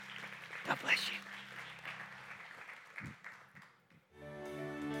God bless you.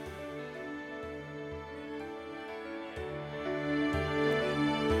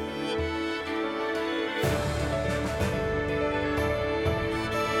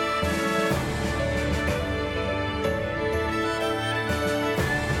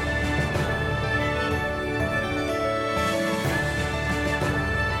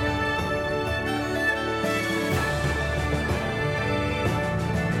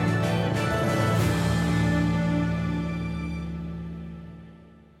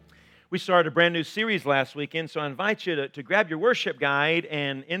 We started a brand new series last weekend, so I invite you to grab your worship guide,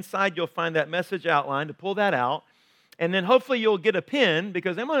 and inside you'll find that message outline, to pull that out. And then hopefully you'll get a pen,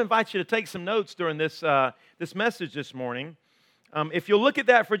 because I'm going to invite you to take some notes during this message this morning. If you'll look at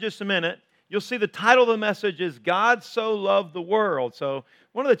that for just a minute, you'll see the title of the message is God So Loved the World. So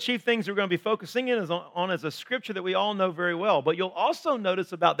one of the chief things we're going to be focusing on is a scripture that we all know very well. But you'll also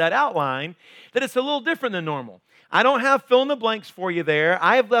notice about that outline that it's a little different than normal. I don't have fill in the blanks for you there.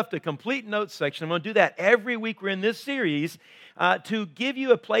 I have left a complete notes section. I'm going to do that every week we're in this series to give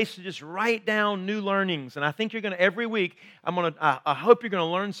you a place to just write down new learnings. And I think you're going to, every week, I hope you're going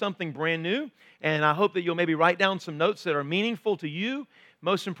to learn something brand new. And I hope that you'll maybe write down some notes that are meaningful to you.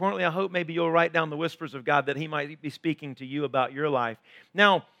 Most importantly, I hope maybe you'll write down the whispers of God that He might be speaking to you about your life.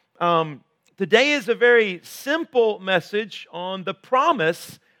 Now, today is a very simple message on the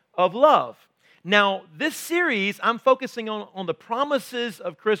promise of love. Now, this series, I'm focusing on the promises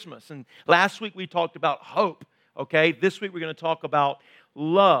of Christmas. And last week we talked about hope, okay? This week we're going to talk about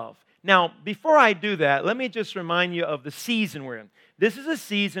love. Now, before I do that, let me just remind you of the season we're in. This is a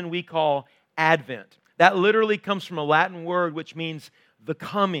season we call Advent. That literally comes from a Latin word which means the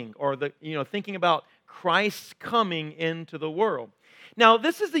coming, or thinking about Christ's coming into the world. Now,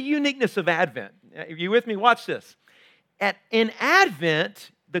 this is the uniqueness of Advent. Are you with me? Watch this. In Advent,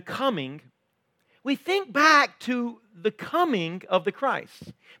 the coming, we think back to the coming of the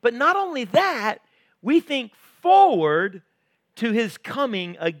Christ. But not only that, we think forward to His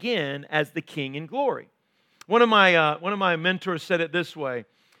coming again as the King in glory. One of my mentors said it this way.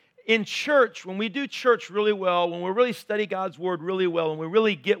 In church, when we do church really well, when we really study God's Word really well, and we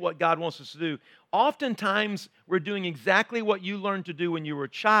really get what God wants us to do, oftentimes we're doing exactly what you learned to do when you were a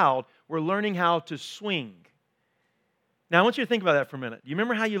child. We're learning how to swing. Now, I want you to think about that for a minute. Do you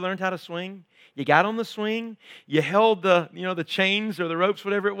remember how you learned how to swing? You got on the swing, you held the chains or the ropes,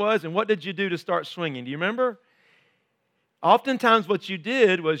 whatever it was, and what did you do to start swinging? Do you remember? Oftentimes what you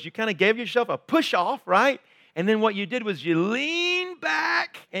did was you kind of gave yourself a push off, right? And then what you did was you lean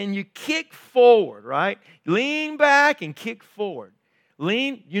back and you kick forward, right? Lean back and kick forward.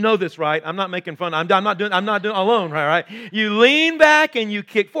 Lean, you know this, right? I'm not making fun. I'm not doing alone, right? You lean back and you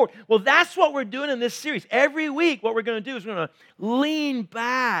kick forward. Well, that's what we're doing in this series. Every week, what we're going to do is we're going to lean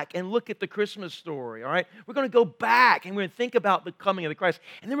back and look at the Christmas story, all right? We're going to go back and we're going to think about the coming of the Christ.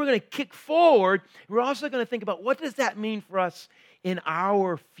 And then we're going to kick forward. We're also going to think about what does that mean for us in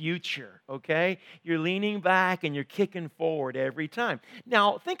our future, okay? You're leaning back and you're kicking forward every time.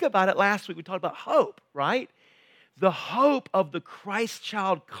 Now, think about it. Last week, we talked about hope, right? The hope of the Christ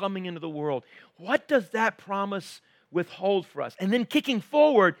child coming into the world. What does that promise withhold for us? And then kicking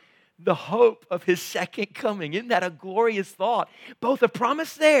forward, the hope of His second coming. Isn't that a glorious thought? Both a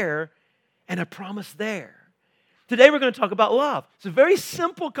promise there and a promise there. Today we're going to talk about love. It's a very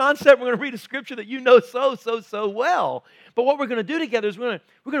simple concept. We're going to read a scripture that you know so well. But what we're going to do together is we're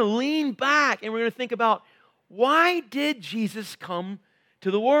going to lean back and we're going to think about, why did Jesus come to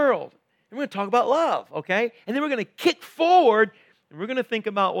the world? And we're going to talk about love, okay? And then we're going to kick forward and we're going to think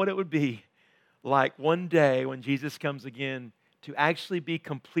about what it would be like one day when Jesus comes again to actually be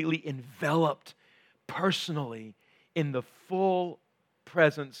completely enveloped personally in the full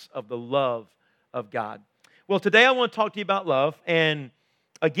presence of the love of God. Well, today I want to talk to you about love. And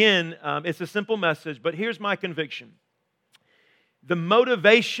again, it's a simple message, but here's my conviction. The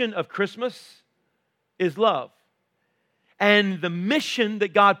motivation of Christmas is love. And the mission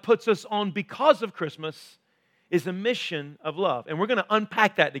that God puts us on because of Christmas is a mission of love. And we're going to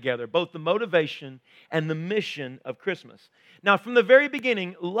unpack that together, both the motivation and the mission of Christmas. Now, from the very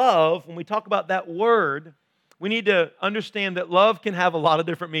beginning, love, when we talk about that word, we need to understand that love can have a lot of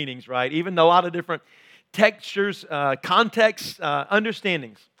different meanings, right? Even a lot of different textures, contexts,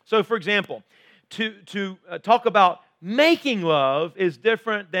 understandings. So, for example, to talk about making love is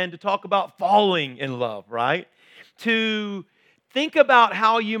different than to talk about falling in love, right? To think about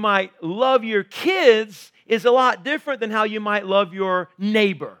how you might love your kids is a lot different than how you might love your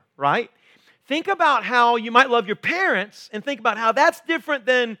neighbor, right? Think about how you might love your parents and think about how that's different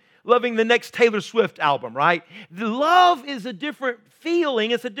than loving the next Taylor Swift album, right? The love is a different feeling.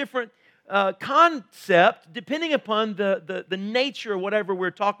 It's a different concept depending upon the nature of whatever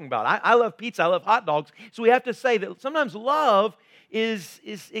we're talking about. I love pizza, I love hot dogs, so we have to say that sometimes love is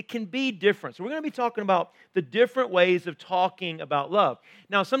it can be different. So we're going to be talking about the different ways of talking about love.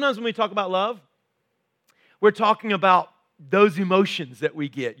 Now, sometimes when we talk about love, we're talking about those emotions that we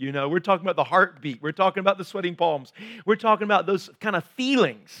get, you know. We're talking about the heartbeat. We're talking about the sweating palms. We're talking about those kind of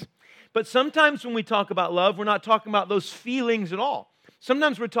feelings. But sometimes when we talk about love, we're not talking about those feelings at all.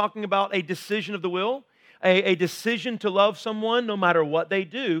 Sometimes we're talking about a decision of the will, a decision to love someone no matter what they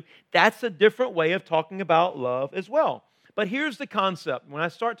do. That's a different way of talking about love as well. But here's the concept. When I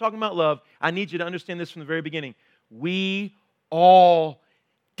start talking about love, I need you to understand this from the very beginning. We all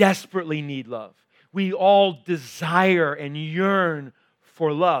desperately need love. We all desire and yearn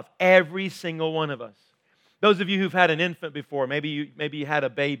for love, every single one of us. Those of you who've had an infant before, maybe you had a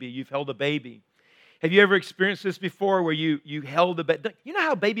baby, you've held a baby. Have you ever experienced this before where you held a baby? You know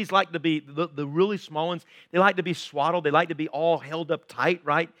how babies like to be, the really small ones, they like to be swaddled, they like to be all held up tight,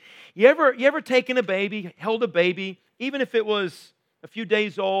 right? You ever taken a baby, held a baby, even if it was a few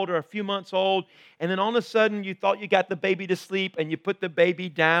days old or a few months old, and then all of a sudden you thought you got the baby to sleep and you put the baby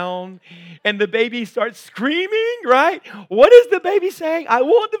down and the baby starts screaming, right? What is the baby saying? I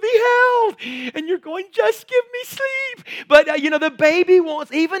want to be held. And you're going, just give me sleep. But the baby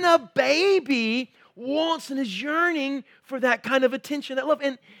wants, even a baby wants and is yearning for that kind of attention, that love.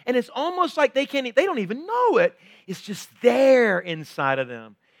 And it's almost like they don't even know it. It's just there inside of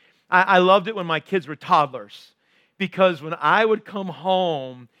them. I loved it when my kids were toddlers, because when I would come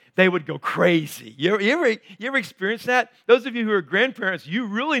home, they would go crazy. You ever experience that? Those of you who are grandparents, you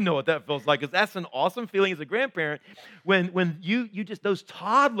really know what that feels like, because that's an awesome feeling as a grandparent. When you just, those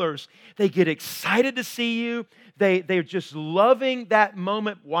toddlers, they get excited to see you. They're just loving that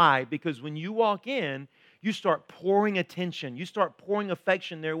moment. Why? Because when you walk in, you start pouring attention. You start pouring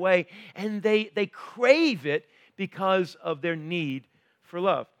affection their way, and they crave it because of their need for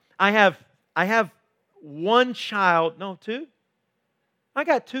love. I have one child, no, two? I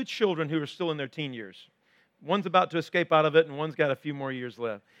got two children who are still in their teen years. One's about to escape out of it, and one's got a few more years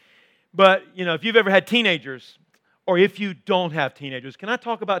left. But, if you've ever had teenagers, or if you don't have teenagers, can I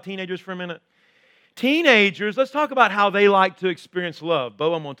talk about teenagers for a minute? Teenagers, let's talk about how they like to experience love.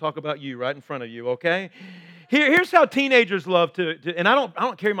 Bo, I'm going to talk about you right in front of you, okay? Here's how teenagers love to and I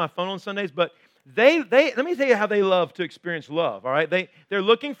don't carry my phone on Sundays, but they let me tell you how they love to experience love, all right? They're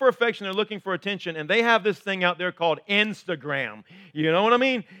looking for affection, they're looking for attention, and they have this thing out there called Instagram. You know what I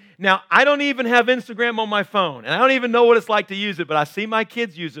mean? Now, I don't even have Instagram on my phone, and I don't even know what it's like to use it, but I see my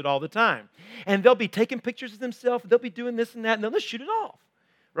kids use it all the time. And they'll be taking pictures of themselves, they'll be doing this and that, and they'll just shoot it off,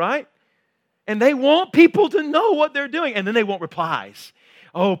 right? And they want people to know what they're doing, and then they want replies.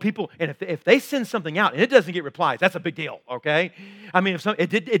 Oh, people, and if they send something out and it doesn't get replies, that's a big deal, okay? I mean, if it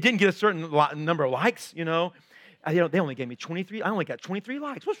didn't get a certain number of likes, they only gave me 23. I only got 23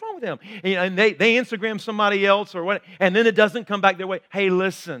 likes. What's wrong with them? And they Instagram somebody else or what, and then it doesn't come back their way. Hey,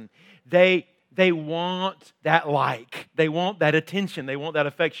 listen, they want that like. They want that attention. They want that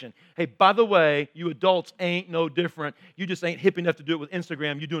affection. Hey, by the way, you adults ain't no different. You just ain't hip enough to do it with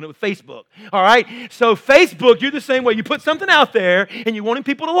Instagram. You're doing it with Facebook. All right? So Facebook, you're the same way. You put something out there, and you're wanting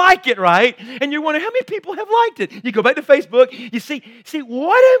people to like it, right? And you're wondering how many people have liked it. You go back to Facebook. You see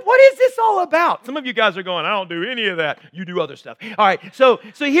what is this all about? Some of you guys are going, I don't do any of that. You do other stuff. All right. So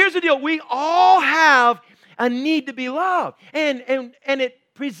here's the deal. We all have a need to be loved, and it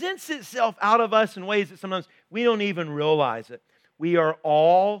presents itself out of us in ways that sometimes we don't even realize it. We are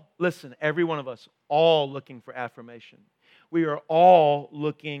all, listen, every one of us, all looking for affirmation. We are all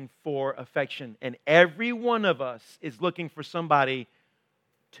looking for affection. And every one of us is looking for somebody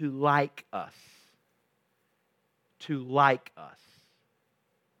to like us. To like us.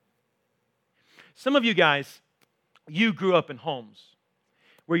 Some of you guys, you grew up in homes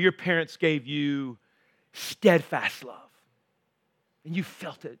where your parents gave you steadfast love. And you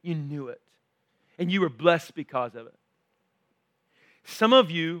felt it, you knew it, and you were blessed because of it. Some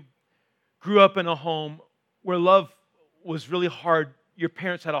of you grew up in a home where love was really hard. Your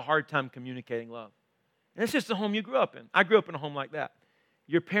parents had a hard time communicating love. And it's just the home you grew up in. I grew up in a home like that.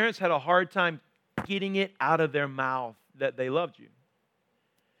 Your parents had a hard time getting it out of their mouth that they loved you.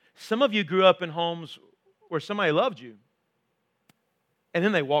 Some of you grew up in homes where somebody loved you, and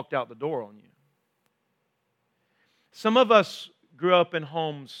then they walked out the door on you. Some of us grew up in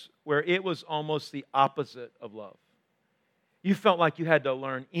homes where it was almost the opposite of love. You felt like you had to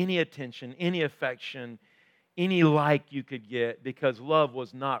learn any attention, any affection, any like you could get because love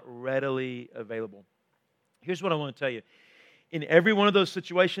was not readily available. Here's what I want to tell you. In every one of those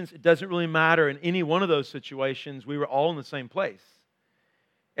situations, it doesn't really matter. In any one of those situations, we were all in the same place.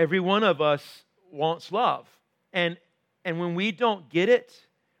 Every one of us wants love. And when we don't get it,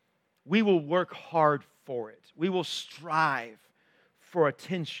 we will work hard for it. We will strive for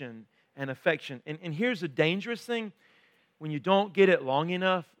attention and affection. And here's the dangerous thing. When you don't get it long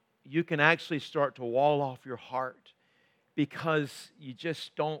enough, you can actually start to wall off your heart because you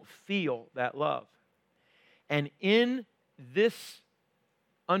just don't feel that love. And in this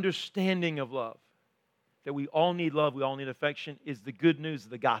understanding of love, that we all need love, we all need affection, is the good news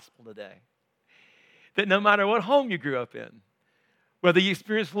of the gospel today. That no matter what home you grew up in, whether you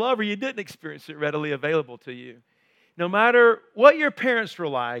experienced love or you didn't experience it readily available to you, no matter what your parents were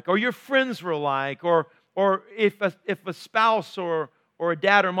like or your friends were like, or if a spouse or a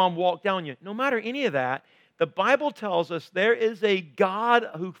dad or mom walked down on you, no matter any of that, the Bible tells us there is a God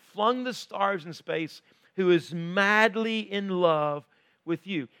who flung the stars in space, who is madly in love with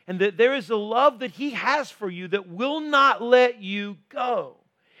you. And that there is a love that He has for you that will not let you go.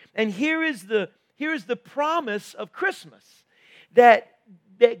 And here is the promise of Christmas, that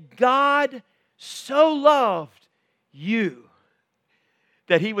God so loved you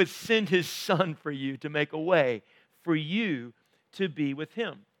that He would send His Son for you to make a way for you to be with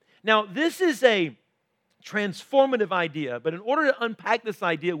Him. Now, this is a transformative idea, but in order to unpack this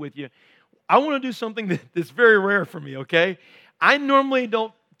idea with you, I want to do something that's very rare for me, okay? I normally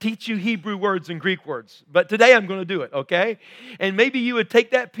don't teach you Hebrew words and Greek words, but today I'm going to do it, okay? And maybe you would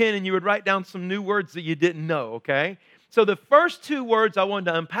take that pen and you would write down some new words that you didn't know, okay? So the first two words I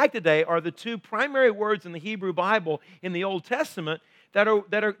wanted to unpack today are the two primary words in the Hebrew Bible in the Old Testament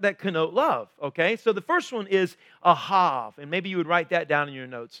that connote love, okay? So the first one is ahav, and maybe you would write that down in your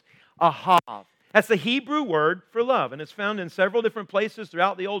notes. Ahav. That's the Hebrew word for love, and it's found in several different places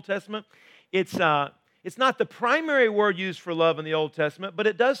throughout the Old Testament. It's not the primary word used for love in the Old Testament, but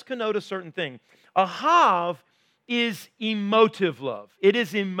it does connote a certain thing. Ahav is emotive love. It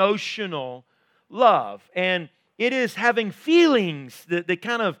is emotional love, and it is having feelings, the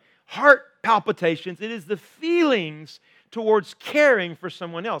kind of heart palpitations. It is the feelings towards caring for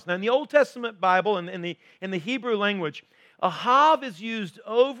someone else. Now, in the Old Testament Bible and in the Hebrew language, ahav is used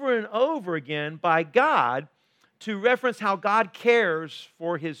over and over again by God to reference how God cares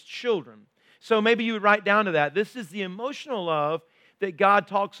for His children. So maybe you would write down to that. This is the emotional love that God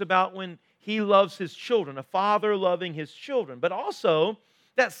talks about when He loves His children, a father loving his children. But also,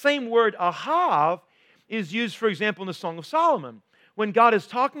 that same word ahav is used, for example, in the Song of Solomon, when God is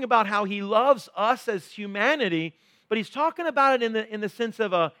talking about how He loves us as humanity, but He's talking about it in the sense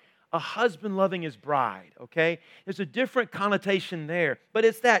of a husband loving his bride, okay? There's a different connotation there, but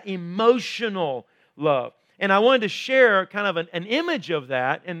it's that emotional love. And I wanted to share kind of an image of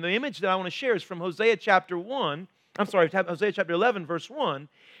that, and the image that I want to share is from Hosea chapter 11, verse 1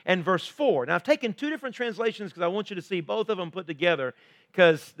 and verse 4. Now, I've taken two different translations because I want you to see both of them put together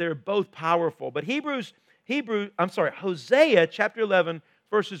because they're both powerful. But Hosea chapter 11,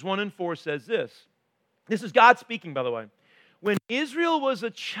 verses 1 and 4 says this. This is God speaking, by the way. When Israel was a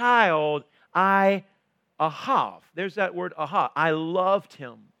child, ahav, there's that word ahav, I loved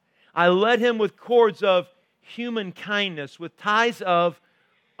him. I led him with cords of human kindness, with ties of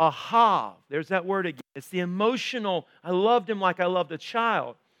ahav. There's that word again. It's the emotional, I loved him like I loved a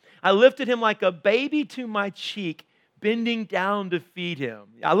child. I lifted him like a baby to my cheek, bending down to feed him.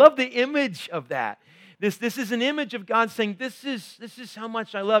 I love the image of that. This is an image of God saying, this is how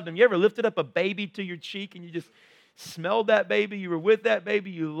much I loved him. You ever lifted up a baby to your cheek and you just smelled that baby, you were with that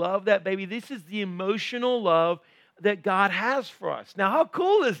baby, you love that baby? This is the emotional love that God has for us. Now, how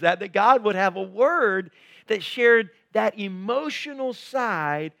cool is that God would have a word that shared that emotional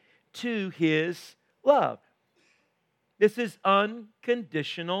side to His love? This is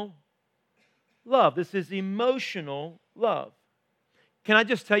unconditional love. This is emotional love. Can I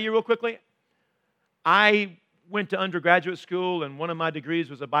just tell you real quickly? I went to undergraduate school, and one of my degrees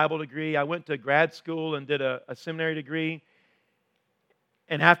was a Bible degree. I went to grad school and did a seminary degree.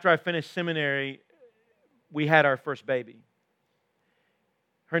 And after I finished seminary, we had our first baby.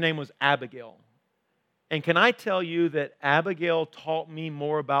 Her name was Abigail. And can I tell you that Abigail taught me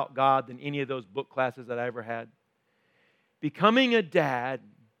more about God than any of those book classes that I ever had? Becoming a dad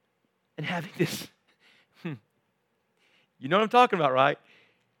and having this, you know what I'm talking about, right?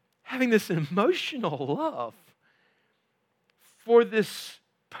 Having this emotional love for this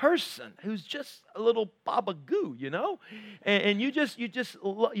person who's just a little baba goo, you know? And you just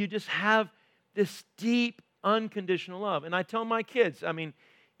have this deep, unconditional love. And I tell my kids, I mean,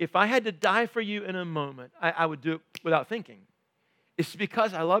 if I had to die for you in a moment, I would do it without thinking. It's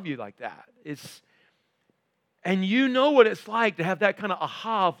because I love you like that. And you know what it's like to have that kind of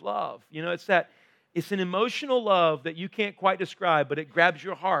ahav love. You know, it's that It's an emotional love that you can't quite describe, but it grabs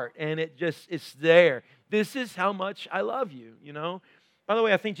your heart and it's there. This is how much I love you, you know? By the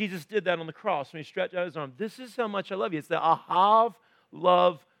way, I think Jesus did that on the cross when he stretched out his arm. This is how much I love you. It's the ahav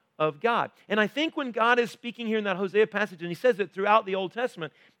love of God. And I think when God is speaking here in that Hosea passage, and he says it throughout the Old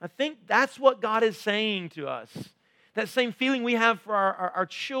Testament, I think that's what God is saying to us. That same feeling we have for our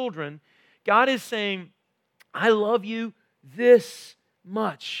children, God is saying, I love you this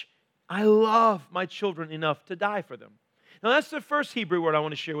much. I love my children enough to die for them. Now, that's the first Hebrew word I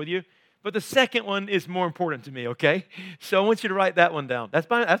want to share with you, but the second one is more important to me, okay? So I want you to write that one down. That's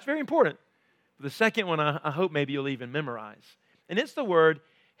very important. The second one, I hope maybe you'll even memorize. And it's the word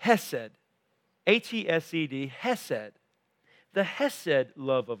Hesed, H-E-S-E-D, Hesed. The Hesed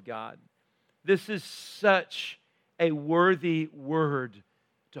love of God. This is such a worthy word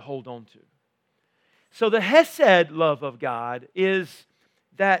to hold on to. So the Hesed love of God is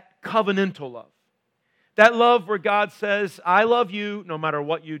that covenantal love. That love where God says, I love you no matter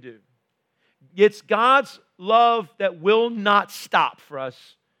what you do. It's God's love that will not stop for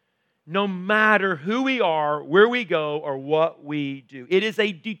us no matter who we are, where we go, or what we do. It is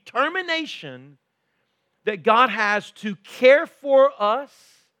a determination that God has to care for us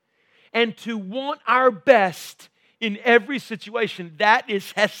and to want our best in every situation. That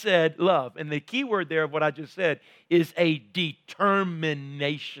is Hesed love. And the key word there of what I just said is a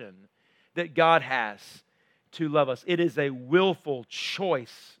determination that God has to love us. It is a willful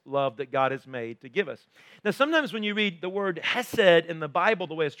choice love that God has made to give us. Now, sometimes when you read the word Hesed in the Bible,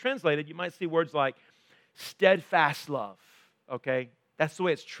 the way it's translated, you might see words like steadfast love, okay? That's the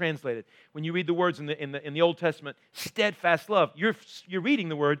way it's translated. When you read the words in the Old Testament, steadfast love, you're reading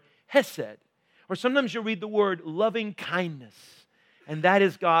the word Hesed. Or sometimes you'll read the word loving kindness, and that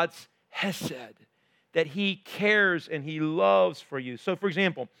is God's Hesed, that He cares and He loves for you. So, for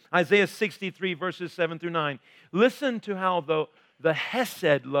example, Isaiah 63, verses 7 through 9. Listen to how the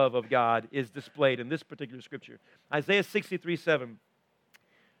Hesed love of God is displayed in this particular scripture. Isaiah 63, 7.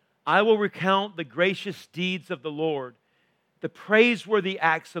 I will recount the gracious deeds of the Lord, the praiseworthy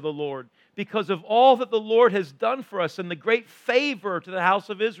acts of the Lord, because of all that the Lord has done for us and the great favor to the house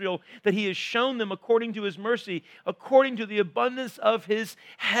of Israel that He has shown them according to His mercy, according to the abundance of His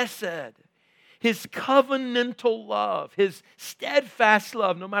Hesed. His covenantal love, His steadfast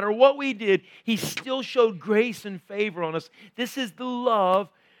love. No matter what we did, He still showed grace and favor on us. This is the love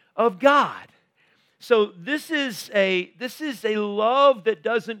of God. So this is a love that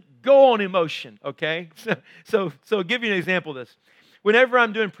doesn't go on emotion, okay? So I'll give you an example of this. Whenever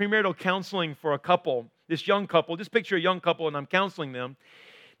I'm doing premarital counseling for a couple, this young couple, just picture a young couple and I'm counseling them.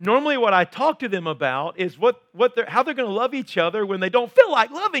 Normally what I talk to them about is how they're going to love each other when they don't feel like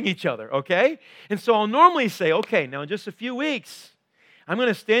loving each other, okay? And so I'll normally say, okay, now in just a few weeks, I'm going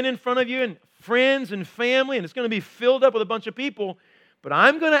to stand in front of you and friends and family, and it's going to be filled up with a bunch of people, but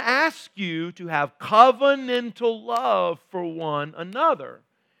I'm going to ask you to have covenantal love for one another.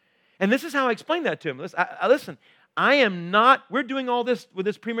 And this is how I explain that to them. Listen, I am not, we're doing all this with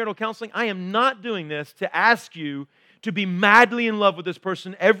this premarital counseling, I am not doing this to ask you to be madly in love with this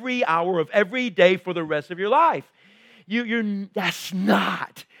person every hour of every day for the rest of your life. That's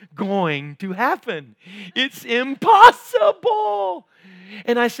not going to happen. It's impossible.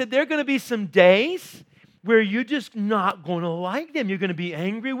 And I said, there are going to be some days where you're just not going to like them. You're going to be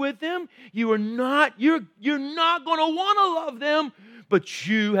angry with them. You're not going to want to love them, but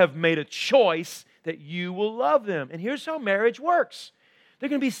you have made a choice that you will love them. And here's how marriage works. There are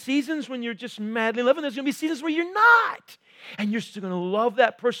going to be seasons when you're just madly in love, and there's going to be seasons where you're not. And you're still going to love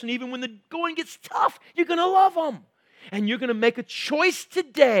that person even when the going gets tough. You're going to love them. And you're going to make a choice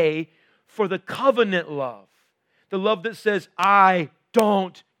today for the covenant love. The love that says, I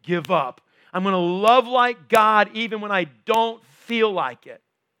don't give up. I'm going to love like God even when I don't feel like it.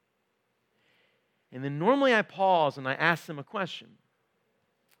 And then normally I pause and I ask them a question.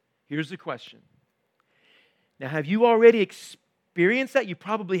 Here's the question. Now, have you already experienced that? You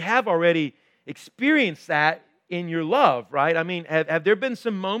probably have already experienced that in your love, right? I mean, have there been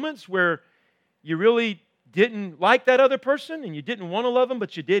some moments where you really didn't like that other person and you didn't want to love them,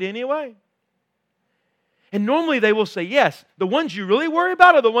 but you did anyway? And normally they will say yes. The ones you really worry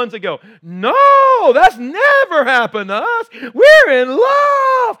about are the ones that go, no, that's never happened to us. We're in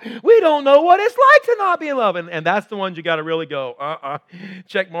love. We don't know what it's like to not be in love. And that's the ones you got to really go,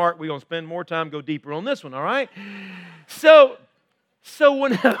 check mark. We're going to spend more time, go deeper on this one, all right? So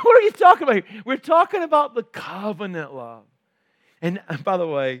what are you talking about here? We're talking about the covenant love. And by the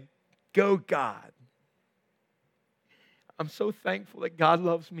way, go God. I'm so thankful that God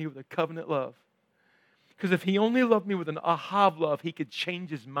loves me with a covenant love. Because if he only loved me with an ahav love, he could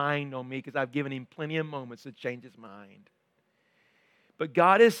change his mind on me because I've given him plenty of moments to change his mind. But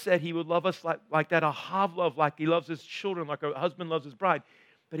God has said he would love us like that ahav love, like he loves his children, like a husband loves his bride.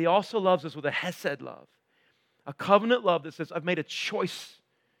 But he also loves us with a hesed love, a covenant love that says, I've made a choice.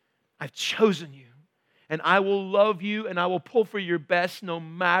 I've chosen you. And I will love you and I will pull for your best no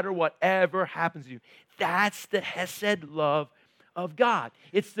matter whatever happens to you. That's the hesed love of God.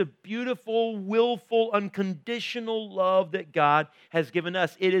 It's the beautiful, willful, unconditional love that God has given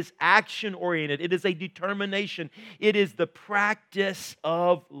us. It is action-oriented. It is a determination. It is the practice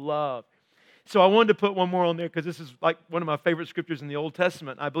of love. So I wanted to put one more on there because this is like one of my favorite scriptures in the Old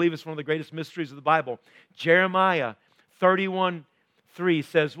Testament. I believe it's one of the greatest mysteries of the Bible. Jeremiah 31:3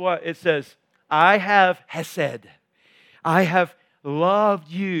 says what? It says, I have hesed. I have loved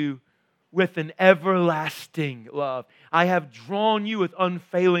you with an everlasting love. I have drawn you with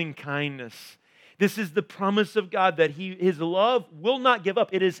unfailing kindness. This is the promise of God that His love will not give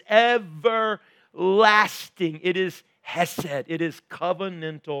up. It is everlasting. It is hesed. It is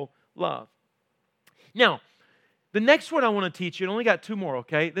covenantal love. Now, the next one I want to teach you, and I only got two more,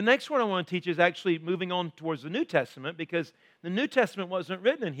 okay? The next one I want to teach is actually moving on towards the New Testament because the New Testament wasn't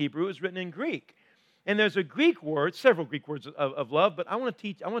written in Hebrew, it was written in Greek. And there's a Greek word, several Greek words of love, but I want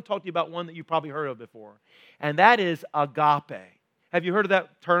to talk to you about one that you probably heard of before, and that is agape. Have you heard of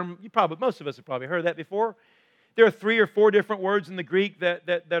that term? Most of us have probably heard of that before. There are 3 or 4 different words in the Greek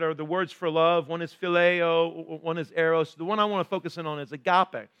that are the words for love. One is phileo, one is eros. The one I want to focus in on is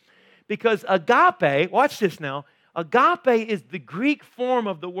agape. Because agape, watch this now, agape is the Greek form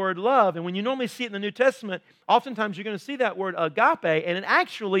of the word love, and when you normally see it in the New Testament, oftentimes you're going to see that word agape, and it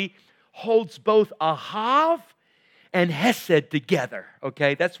actually holds both ahav and hesed together,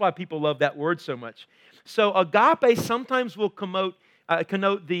 okay? That's why people love that word so much. So agape sometimes will connote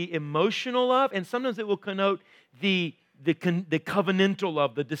the emotional love, and sometimes it will connote the covenantal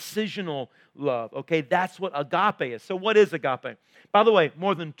love, the decisional love, okay? That's what agape is. So what is agape? By the way,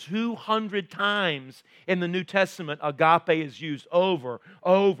 more than 200 times in the New Testament, agape is used over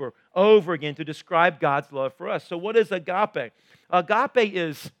again to describe God's love for us. So what is agape? Agape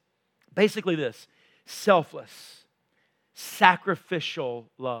is basically this: selfless, sacrificial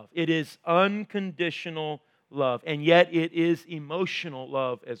love. It is unconditional love, and yet it is emotional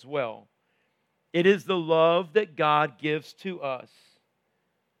love as well. It is the love that God gives to us.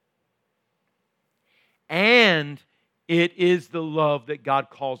 And it is the love that God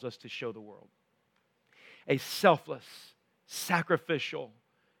calls us to show the world. A selfless, sacrificial,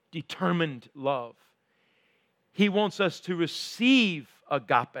 determined love. He wants us to receive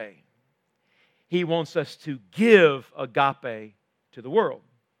agape. He wants us to give agape to the world.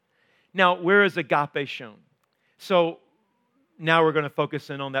 Now, where is agape shown? So, now we're going to focus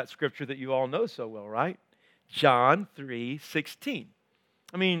in on that scripture that you all know so well, right? John 3:16.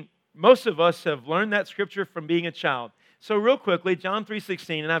 I mean, most of us have learned that scripture from being a child. So real quickly, John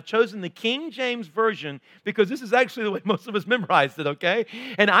 3:16, and I've chosen the King James Version because this is actually the way most of us memorized it, okay?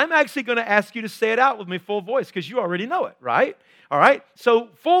 And I'm actually going to ask you to say it out with me full voice because you already know it, right? All right? So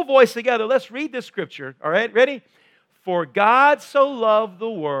full voice together, let's read this scripture, all right? Ready? For God so loved the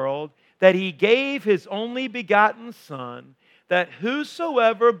world that He gave His only begotten Son, that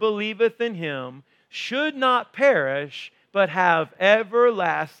whosoever believeth in Him should not perish, but have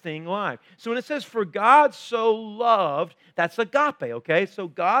everlasting life. So when it says, for God so loved, that's agape, okay? So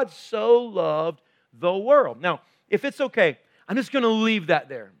God so loved the world. Now, if it's okay, I'm just going to leave that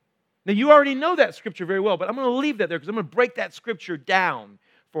there. Now, you already know that scripture very well, but I'm going to leave that there because I'm going to break that scripture down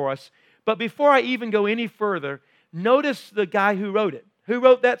for us. But before I even go any further, notice the guy who wrote it. Who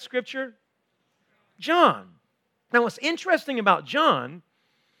wrote that scripture? John. Now, what's interesting about John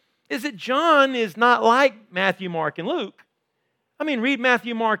is that John is not like Matthew, Mark, and Luke. I mean, read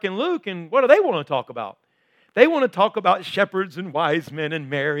Matthew, Mark, and Luke, and what do they want to talk about? They want to talk about shepherds and wise men and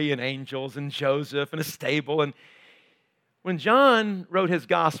Mary and angels and Joseph and a stable. And when John wrote his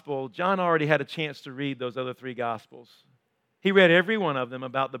gospel, John already had a chance to read those other 3 gospels. He read every one of them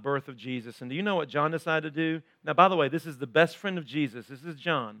about the birth of Jesus. And do you know what John decided to do? Now, by the way, this is the best friend of Jesus. This is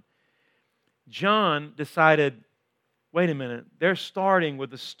John. John decided, wait a minute, they're starting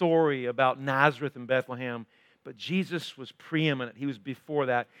with the story about Nazareth and Bethlehem, but Jesus was preeminent. He was before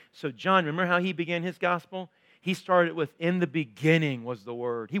that. So John, remember how he began his gospel? He started with, in the beginning was the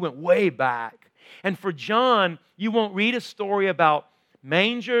Word. He went way back. And for John, you won't read a story about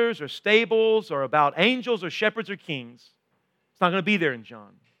mangers or stables or about angels or shepherds or kings. It's not going to be there in John.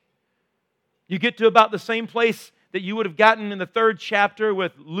 You get to about the same place that you would have gotten in the 3rd chapter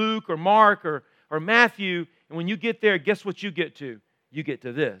with Luke or Mark or Matthew, and when you get there, guess what you get to? You get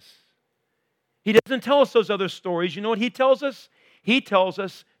to this. He doesn't tell us those other stories. You know what He tells us? He tells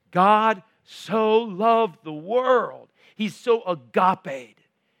us God so loved the world. He's so agape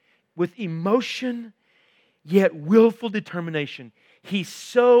with emotion, yet willful determination. He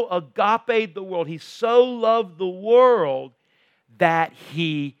so agaped the world. He so loved the world that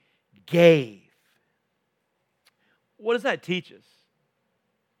He gave. What does that teach us?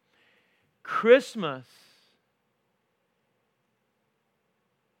 Christmas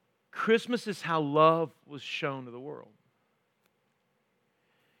is how love was shown to the world.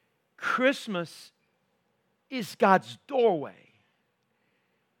 Christmas is God's doorway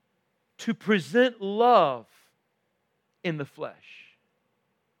to present love in the flesh.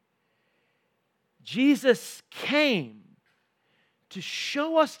 Jesus came to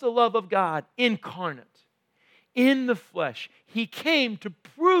show us the love of God incarnate, in the flesh. He came to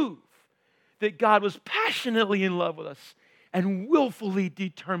prove that God was passionately in love with us and willfully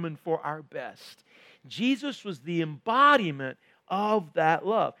determined for our best. Jesus was the embodiment of that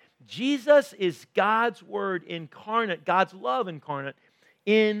love. Jesus is God's Word incarnate, God's love incarnate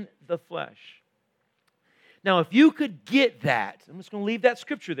in the flesh. Now, if you could get that, I'm just going to leave that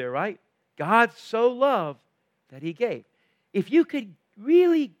scripture there, right? God so loved that He gave. If you could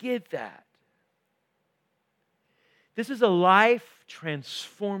really get that, this is a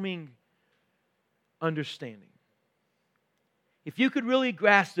life-transforming understanding. If you could really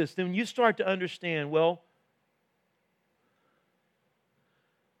grasp this, then you start to understand, well,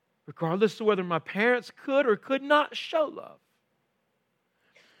 regardless of whether my parents could or could not show love,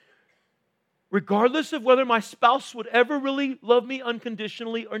 regardless of whether my spouse would ever really love me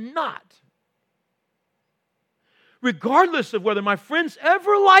unconditionally or not, regardless of whether my friends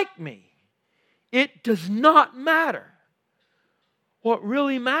ever like me, it does not matter. What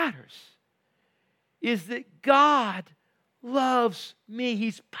really matters is that God loves me.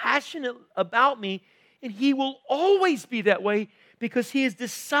 He's passionate about me, and He will always be that way because He has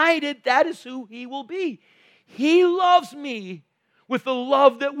decided that is who He will be. He loves me with a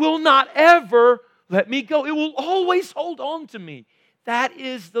love that will not ever let me go. It will always hold on to me. That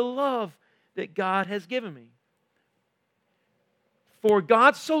is the love that God has given me. For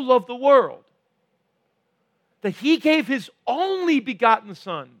God so loved the world that He gave His only begotten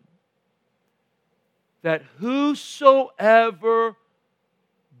Son, that whosoever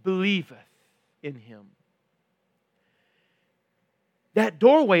believeth in Him. That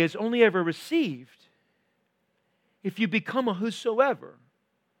doorway is only ever received if you become a whosoever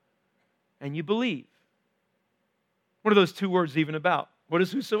and you believe. What are those two words even about? What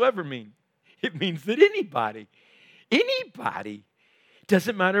does whosoever mean? It means that anybody.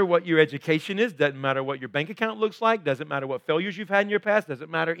 Doesn't matter what your education is, doesn't matter what your bank account looks like, doesn't matter what failures you've had in your past,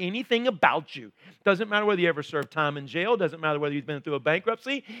 doesn't matter anything about you. Doesn't matter whether you ever served time in jail, doesn't matter whether you've been through a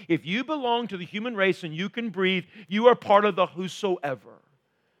bankruptcy. If you belong to the human race and you can breathe, you are part of the whosoever.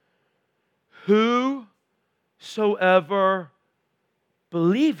 Whosoever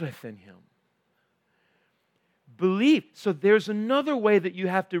believeth in Him. Believe. So there's another way that you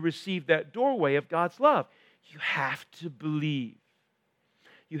have to receive that doorway of God's love. You have to believe.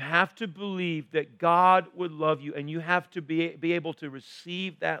 You have to believe that God would love you, and you have to be able to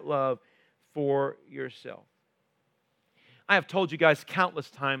receive that love for yourself. I have told you guys countless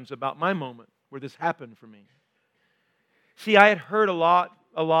times about my moment where this happened for me. See, I had heard a lot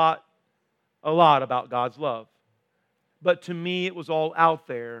about God's love. But to me, it was all out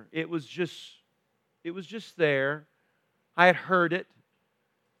there. It was just there. I had heard it.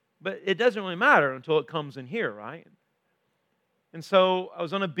 But it doesn't really matter until it comes in here, right? And so I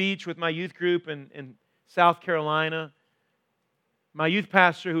was on a beach with my youth group in South Carolina. My youth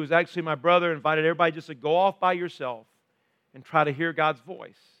pastor, who was actually my brother, invited everybody just to go off by yourself and try to hear God's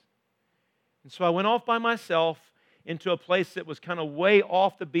voice. And so I went off by myself into a place that was kind of way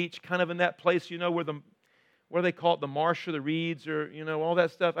off the beach, kind of in that place, where they call it the marsh or the reeds or, all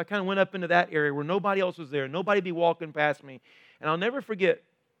that stuff. I kind of went up into that area where nobody else was there. Nobody be walking past me. And I'll never forget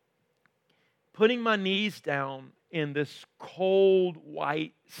putting my knees down in this cold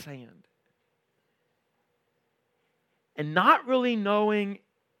white sand and not really knowing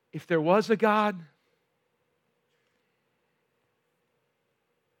if there was a God,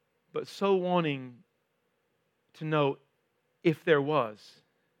 but so wanting to know if there was,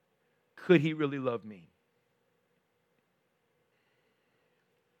 could He really love me?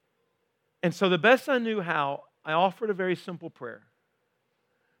 And so the best I knew how, I offered a very simple prayer.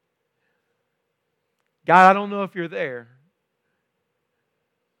 God, I don't know if you're there,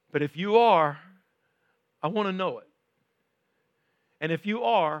 but if you are, I want to know it. And if you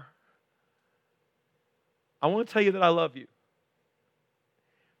are, I want to tell you that I love you.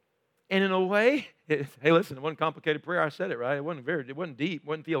 And in a way, hey, listen, it wasn't a complicated prayer. I said it, right? It wasn't deep, it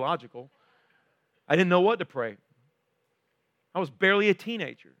wasn't theological. I didn't know what to pray. I was barely a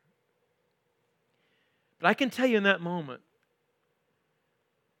teenager. But I can tell you in that moment,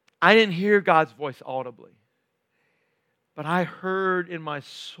 I didn't hear God's voice audibly. But I heard in my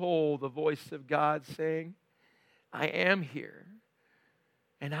soul the voice of God saying, I am here,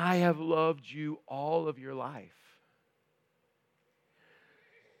 and I have loved you all of your life.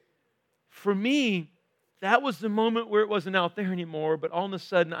 For me, that was the moment where it wasn't out there anymore, but all of a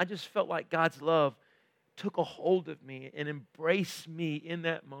sudden, I just felt like God's love took a hold of me and embraced me in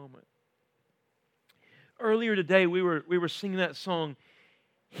that moment. Earlier today, we were singing that song,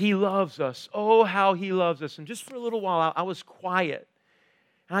 He Loves Us. Oh, how He loves us. And just for a little while, I was quiet.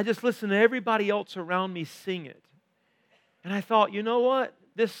 And I just listened to everybody else around me sing it. And I thought, you know what?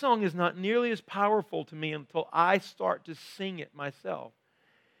 This song is not nearly as powerful to me until I start to sing it myself.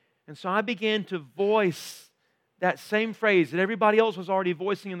 And so I began to voice that same phrase that everybody else was already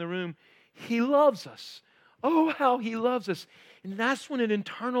voicing in the room. He loves us. Oh, how He loves us. And that's when it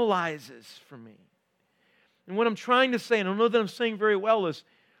internalizes for me. And what I'm trying to say, and I don't know that I'm saying very well, is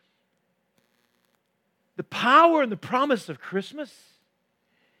the power and the promise of Christmas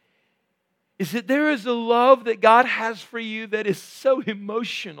is that there is a love that God has for you that is so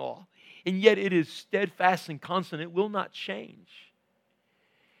emotional, and yet it is steadfast and constant. It will not change.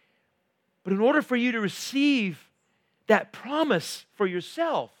 But in order for you to receive that promise for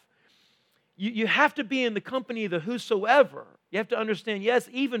yourself, you have to be in the company of the whosoever. You have to understand, yes,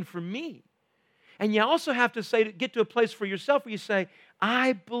 even for me. And you also have to get to a place for yourself where you say,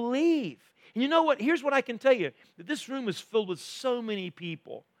 I believe. And you know what? Here's what I can tell you. That this room is filled with so many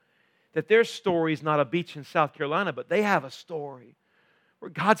people that their story is not a beach in South Carolina, but they have a story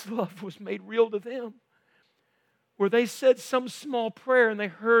where God's love was made real to them. Where they said some small prayer and they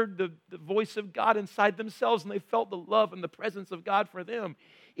heard the voice of God inside themselves and they felt the love and the presence of God for them.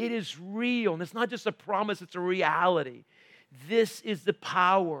 It is real, and it's not just a promise, it's a reality. This is the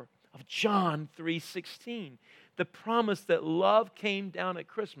power of John 3:16, the promise that love came down at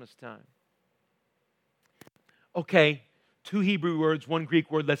Christmas time. Okay, 2 Hebrew words, 1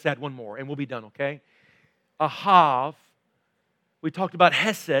 Greek word, let's add one more, and we'll be done, okay? Ahav, we talked about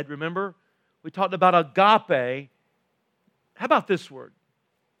hesed, remember? We talked about agape. How about this word?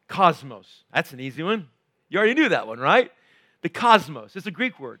 Cosmos. That's an easy one. You already knew that one, right? The cosmos. It's a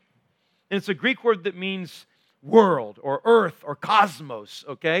Greek word. And it's a Greek word that means world or earth or cosmos,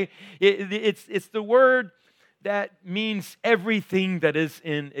 okay? It's the word that means everything that is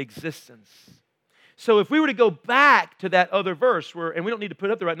in existence. So if we were to go back to that other verse, and we don't need to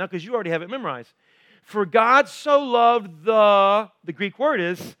put it up there right now because you already have it memorized. For God so loved the Greek word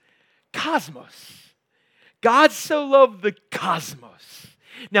is cosmos. God so loved the cosmos.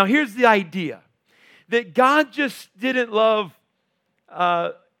 Now here's the idea. That God just didn't love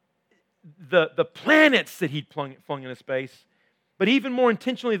the planets that He'd flung into space, but even more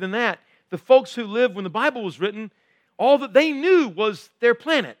intentionally than that, the folks who lived when the Bible was written, all that they knew was their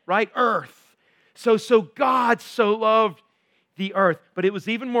planet, right? Earth. So God so loved the earth, but it was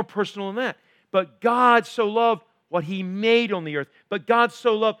even more personal than that. But God so loved what He made on the earth. But God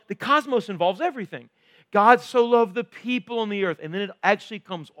so loved, the cosmos involves everything. God so loved the people on the earth. And then it actually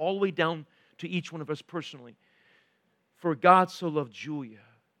comes all the way down to each one of us personally. For God so loved Julia.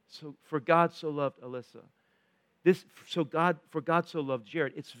 For God so loved Alyssa. For God so loved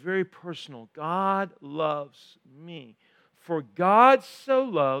Jared. It's very personal. God loves me. For God so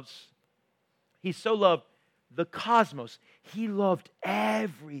loves, He so loved the cosmos. He loved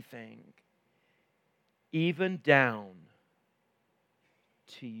everything, even down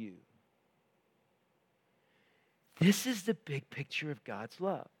to you. This is the big picture of God's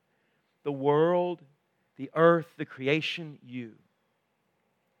love. The world, the earth, the creation, you.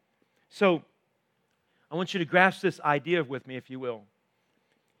 So, I want you to grasp this idea with me, if you will.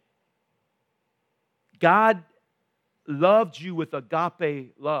 God loved you with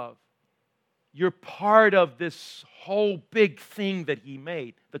agape love. You're part of this whole big thing that He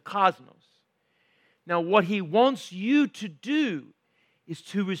made, the cosmos. Now, what He wants you to do is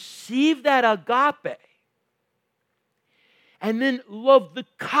to receive that agape and then love the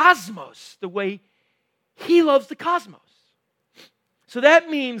cosmos the way He loves the cosmos. So that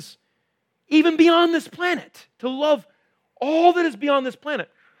means even beyond this planet, to love all that is beyond this planet,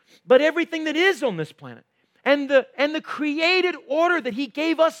 but everything that is on this planet. And the created order that He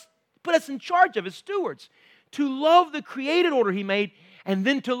gave us, put us in charge of as stewards, to love the created order He made, and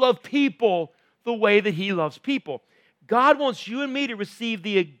then to love people the way that He loves people. God wants you and me to receive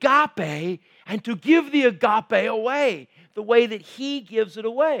the agape and to give the agape away. the way that He gives it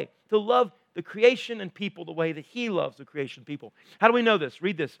away, to love the creation and people the way that He loves the creation people. How do we know this?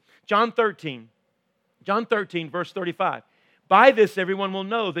 Read this. John 13, verse 35. By this everyone will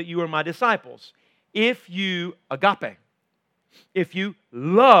know that you are my disciples, if you, agape, if you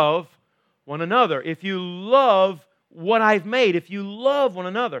love one another, if you love what I've made, if you love one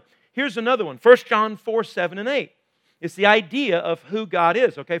another. Here's another one, 1 John 4, 7 and 8. It's the idea of who God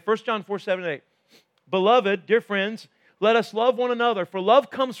is, okay? 1 John 4, 7 and 8. Beloved, dear friends, let us love one another, for love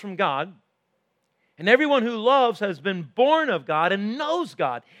comes from God, and everyone who loves has been born of God and knows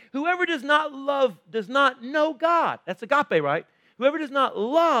God. Whoever does not love does not know God. That's agape, right? Whoever does not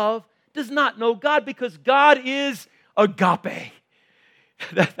love does not know God, because God is agape.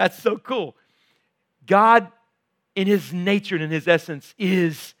 That's so cool. God, in His nature and in His essence,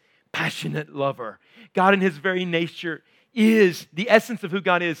 is passionate lover. God, in His very nature, is the essence of who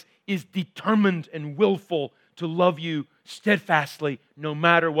God is determined and willful to love you steadfastly, no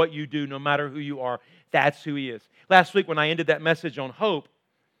matter what you do, no matter who you are. That's who He is. Last week when I ended that message on hope,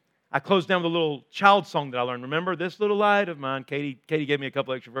 I closed down with a little child song that I learned. Remember, this little light of mine? Katie gave me a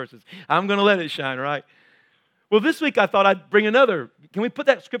couple extra verses. I'm going to let it shine, right? Well, this week I thought I'd bring another. Can we put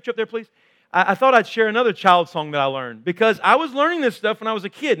that scripture up there, please? I thought I'd share another child song that I learned, because I was learning this stuff when I was a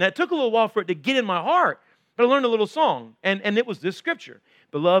kid, and it took a little while for it to get in my heart. But I learned a little song, and it was this scripture.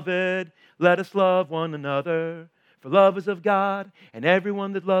 Beloved, let us love one another, for love is of God, and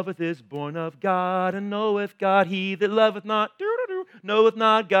everyone that loveth is born of God, and knoweth God. He that loveth not, knoweth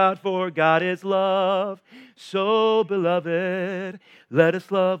not God, for God is love. So, beloved, let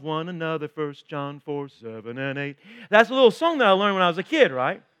us love one another. 1 John 4, 7 and 8. That's a little song that I learned when I was a kid,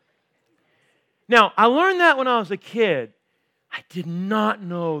 right? Now, I learned that when I was a kid. I did not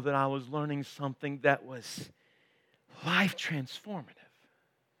know that I was learning something that was life transformative.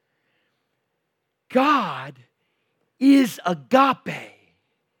 God is agape,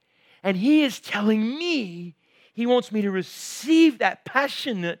 and He is telling me He wants me to receive that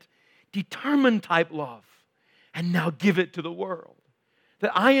passionate, determined type love and now give it to the world.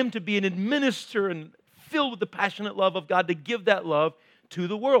 That I am to be an administrator and filled with the passionate love of God to give that love to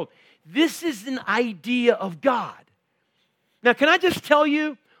the world. This is an idea of God. Now, can I just tell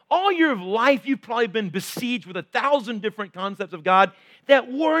you, all your life you've probably been besieged with 1,000 different concepts of God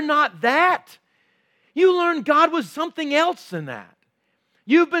that were not that. You learned God was something else than that.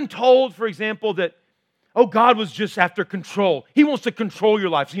 You've been told, for example, that, oh, God was just after control. He wants to control your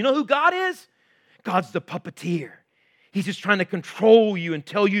life. So you know who God is? God's the puppeteer. He's just trying to control you and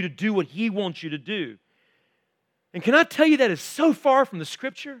tell you to do what He wants you to do. And can I tell you that is so far from the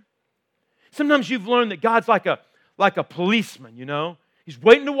Scripture? Sometimes you've learned that God's like a policeman, you know. He's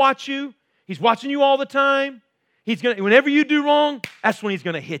waiting to watch you. He's watching you all the time. Whenever you do wrong, that's when He's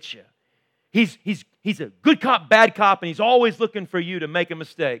going to hit you. He's a good cop, bad cop, and He's always looking for you to make a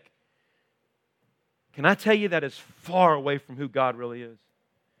mistake. Can I tell you that is far away from who God really is?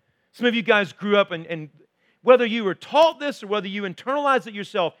 Some of you guys grew up, and whether you were taught this or whether you internalized it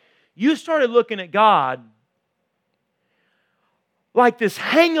yourself, you started looking at God like this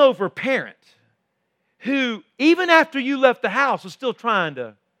hangover parent who, even after you left the house, was still trying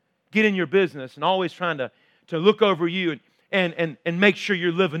to get in your business and always trying to look over you and make sure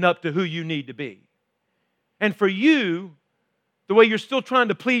you're living up to who you need to be. And for you, the way you're still trying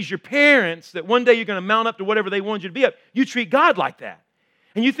to please your parents, that one day you're going to mount up to whatever they want you to be up, you treat God like that.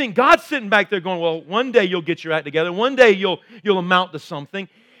 And you think God's sitting back there going, well, one day you'll get your act together. One day you'll amount to something.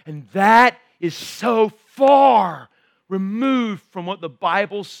 And that is so far removed from what the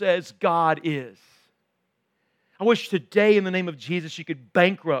Bible says God is. I wish today, in the name of Jesus, you could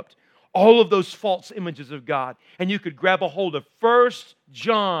bankrupt all of those false images of God, and you could grab a hold of 1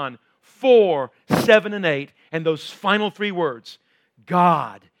 John 4, 7, and 8, and those final three words: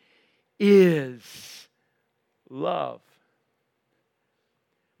 God is love.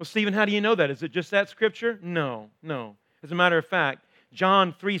 Well, Stephen, how do you know that? Is it just that scripture? No. As a matter of fact,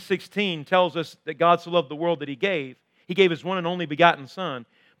 John 3:16 tells us that God so loved the world that He gave His one and only begotten Son.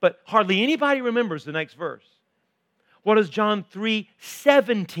 But hardly anybody remembers the next verse. What does John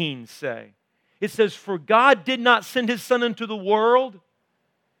 3:17 say? It says, for God did not send His Son into the world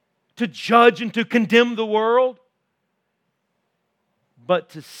to judge and to condemn the world, but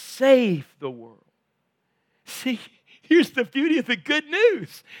to save the world. See, here's the beauty of the good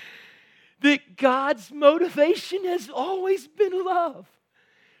news. That God's motivation has always been love.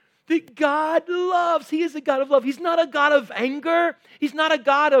 That God loves. He is a God of love. He's not a God of anger. He's not a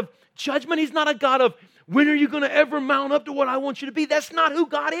God of judgment. He's not a God of, when are you going to ever mount up to what I want you to be? That's not who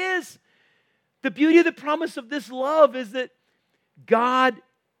God is. The beauty of the promise of this love is that God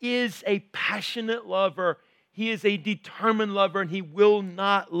is a passionate lover. He is a determined lover, and He will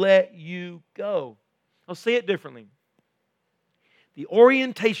not let you go. I'll say it differently. The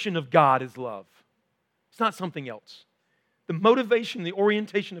orientation of God is love. It's not something else. The motivation, the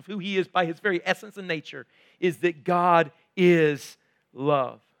orientation of who He is by His very essence and nature is that God is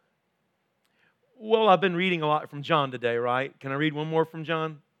love. Well, I've been reading a lot from John today, right? Can I read one more from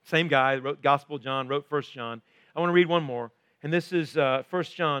John? Same guy, wrote Gospel of John, wrote 1 John. I want to read one more. And this is 1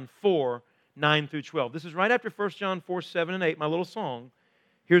 John 4, 9 through 12. This is right after 1 John 4, 7 and 8, my little song.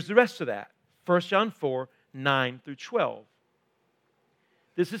 Here's the rest of that. 1 John 4, 9 through 12.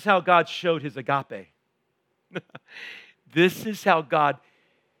 This is how God showed His agape. This is how God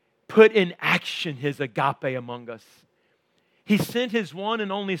put in action His agape among us. He sent His one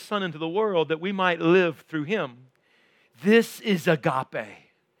and only Son into the world that we might live through Him. This is agape.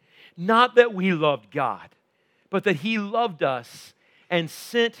 Not that we loved God, but that He loved us and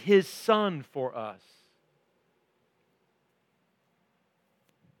sent His Son for us.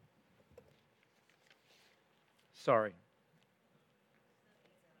 Sorry.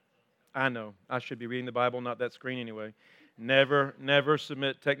 I know. I should be reading the Bible, not that screen anyway. Never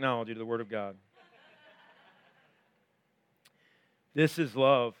submit technology to the Word of God. This is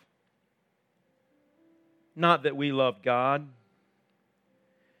love. Not that we love God,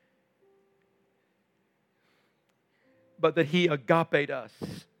 but that He agaped us.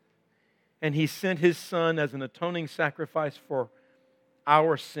 And He sent His Son as an atoning sacrifice for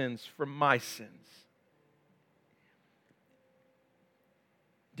our sins, for my sins.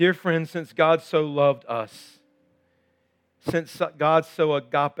 Dear friends, since God so loved us, since God so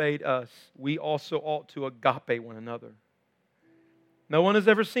agaped us, we also ought to agape one another. No one has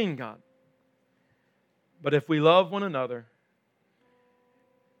ever seen God. But if we love one another,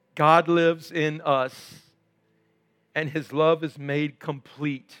 God lives in us, and His love is made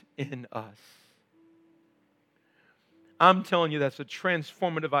complete in us. I'm telling you, that's a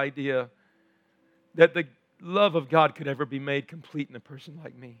transformative idea, that the love of God could ever be made complete in a person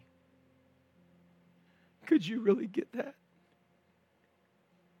like me. Could you really get that?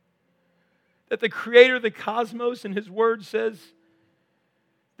 That the Creator of the cosmos in His Word says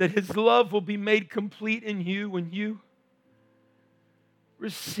that His love will be made complete in you when you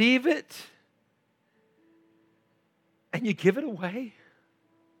receive it and you give it away.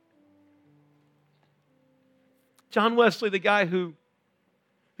 John Wesley, the guy who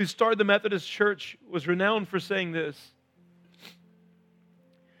started the Methodist Church, was renowned for saying this: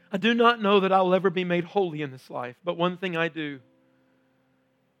 I do not know that I'll ever be made holy in this life, but one thing I do,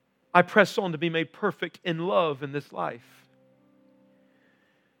 I press on to be made perfect in love in this life.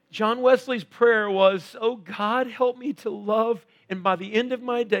 John Wesley's prayer was, oh God, help me to love, and by the end of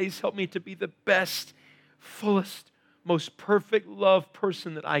my days, help me to be the best, fullest, most perfect love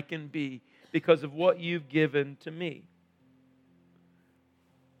person that I can be because of what You've given to me.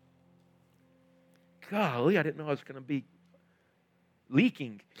 Golly, I didn't know I was going to be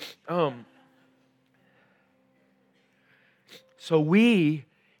leaking. So we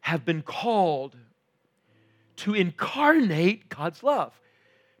have been called to incarnate God's love,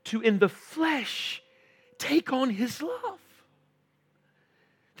 to in the flesh take on His love.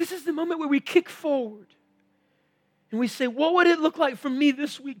 This is the moment where we kick forward and we say, what would it look like for me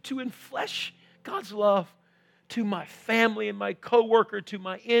this week to enflesh God's love to my family and my coworker, to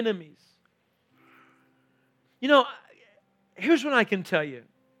my enemies? You know, here's what I can tell you.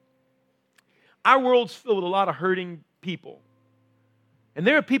 Our world's filled with a lot of hurting people. And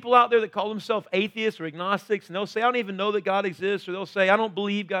there are people out there that call themselves atheists or agnostics, and they'll say, I don't even know that God exists, or they'll say, I don't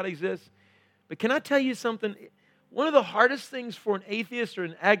believe God exists. But can I tell you something? One of the hardest things for an atheist or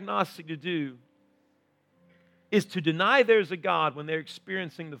an agnostic to do is to deny there's a God when they're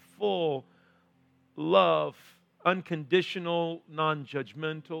experiencing the full love, unconditional,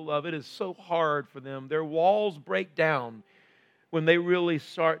 non-judgmental love. It is so hard for them. Their walls break down when they really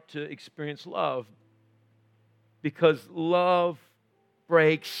start to experience love, because love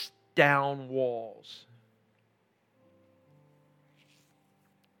breaks down walls.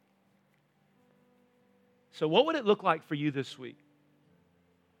 So what would it look like for you this week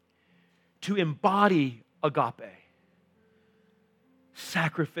to embody agape?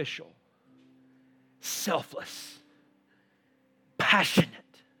 Sacrificial, selfless, passionate,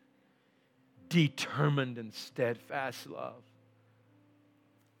 determined, and steadfast love.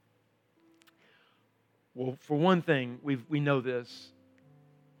 Well, for one thing, we know this.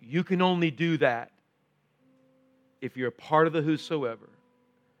 You can only do that if you're a part of the whosoever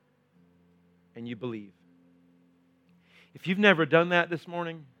and you believe. If you've never done that this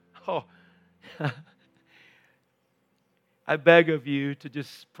morning, I beg of you to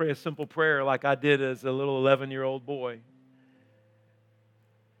just pray a simple prayer like I did as a little 11-year-old boy.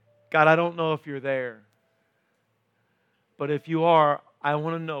 God, I don't know if you're there, but if you are, I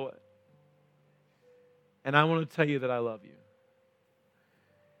want to know it. And I want to tell you that I love you.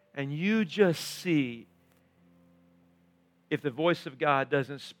 And you just see if the voice of God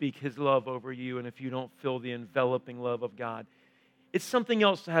doesn't speak His love over you and if you don't feel the enveloping love of God. It's something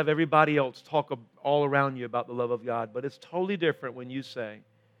else to have everybody else talk all around you about the love of God, but it's totally different when you say,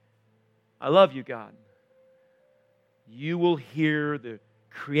 I love you, God. You will hear the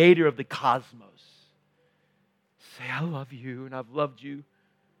Creator of the cosmos say, I love you, and I've loved you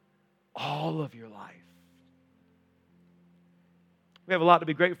all of your life. We have a lot to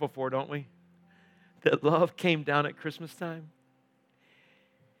be grateful for, don't we? That love came down at Christmas time.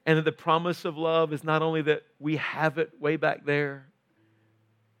 And that the promise of love is not only that we have it way back there,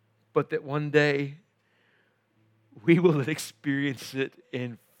 but that one day we will experience it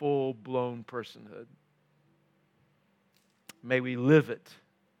in full-blown personhood. May we live it.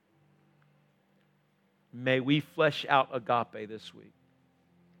 May we flesh out agape this week.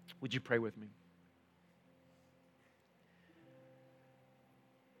 Would you pray with me?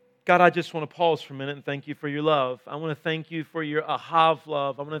 God, I just want to pause for a minute and thank you for your love. I want to thank you for your ahav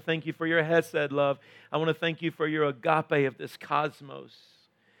love. I want to thank you for your hesed love. I want to thank you for your agape of this cosmos.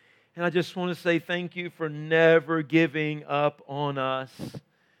 And I just want to say thank you for never giving up on us.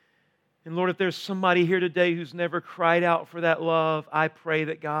 And Lord, if there's somebody here today who's never cried out for that love, I pray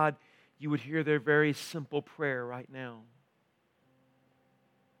that God, you would hear their very simple prayer right now.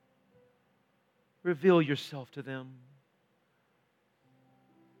 Reveal yourself to them.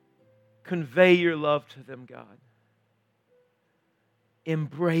 Convey your love to them, God.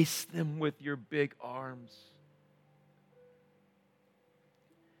 Embrace them with your big arms.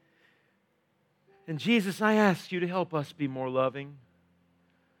 And Jesus, I ask you to help us be more loving.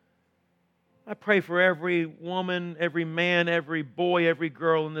 I pray for every woman, every man, every boy, every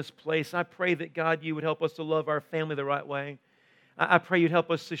girl in this place. I pray that, God, you would help us to love our family the right way. I pray you'd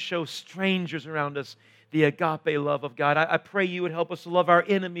help us to show strangers around us the agape love of God. I pray you would help us to love our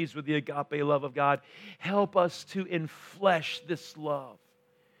enemies with the agape love of God. Help us to enflesh this love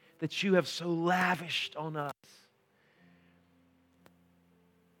that you have so lavished on us.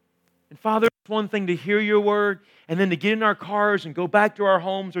 And Father, it's one thing to hear your word and then to get in our cars and go back to our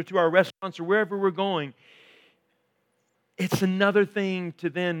homes or to our restaurants or wherever we're going. It's another thing to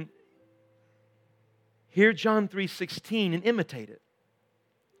then hear John 3:16 and imitate it.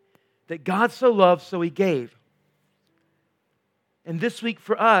 That God so loved, so He gave. And this week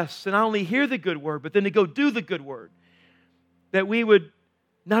for us, to not only hear the good word, but then to go do the good word. That we would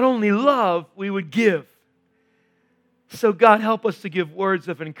not only love, we would give. So God, help us to give words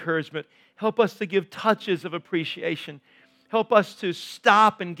of encouragement. Help us to give touches of appreciation. Help us to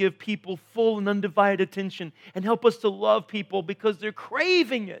stop and give people full and undivided attention. And help us to love people because they're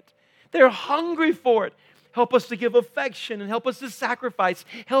craving it. They're hungry for it. Help us to give affection and help us to sacrifice.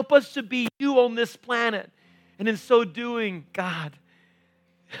 Help us to be you on this planet. And in so doing, God,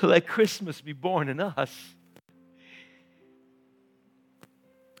 let Christmas be born in us.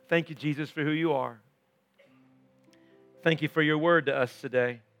 Thank you, Jesus, for who you are. Thank you for your word to us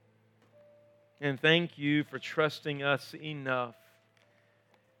today. And thank you for trusting us enough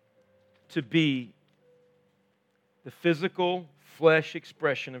to be the physical, flesh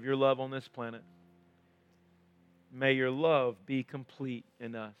expression of your love on this planet. May your love be complete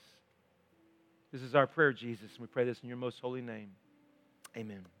in us. This is our prayer, Jesus, and we pray this in your most holy name.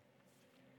 Amen.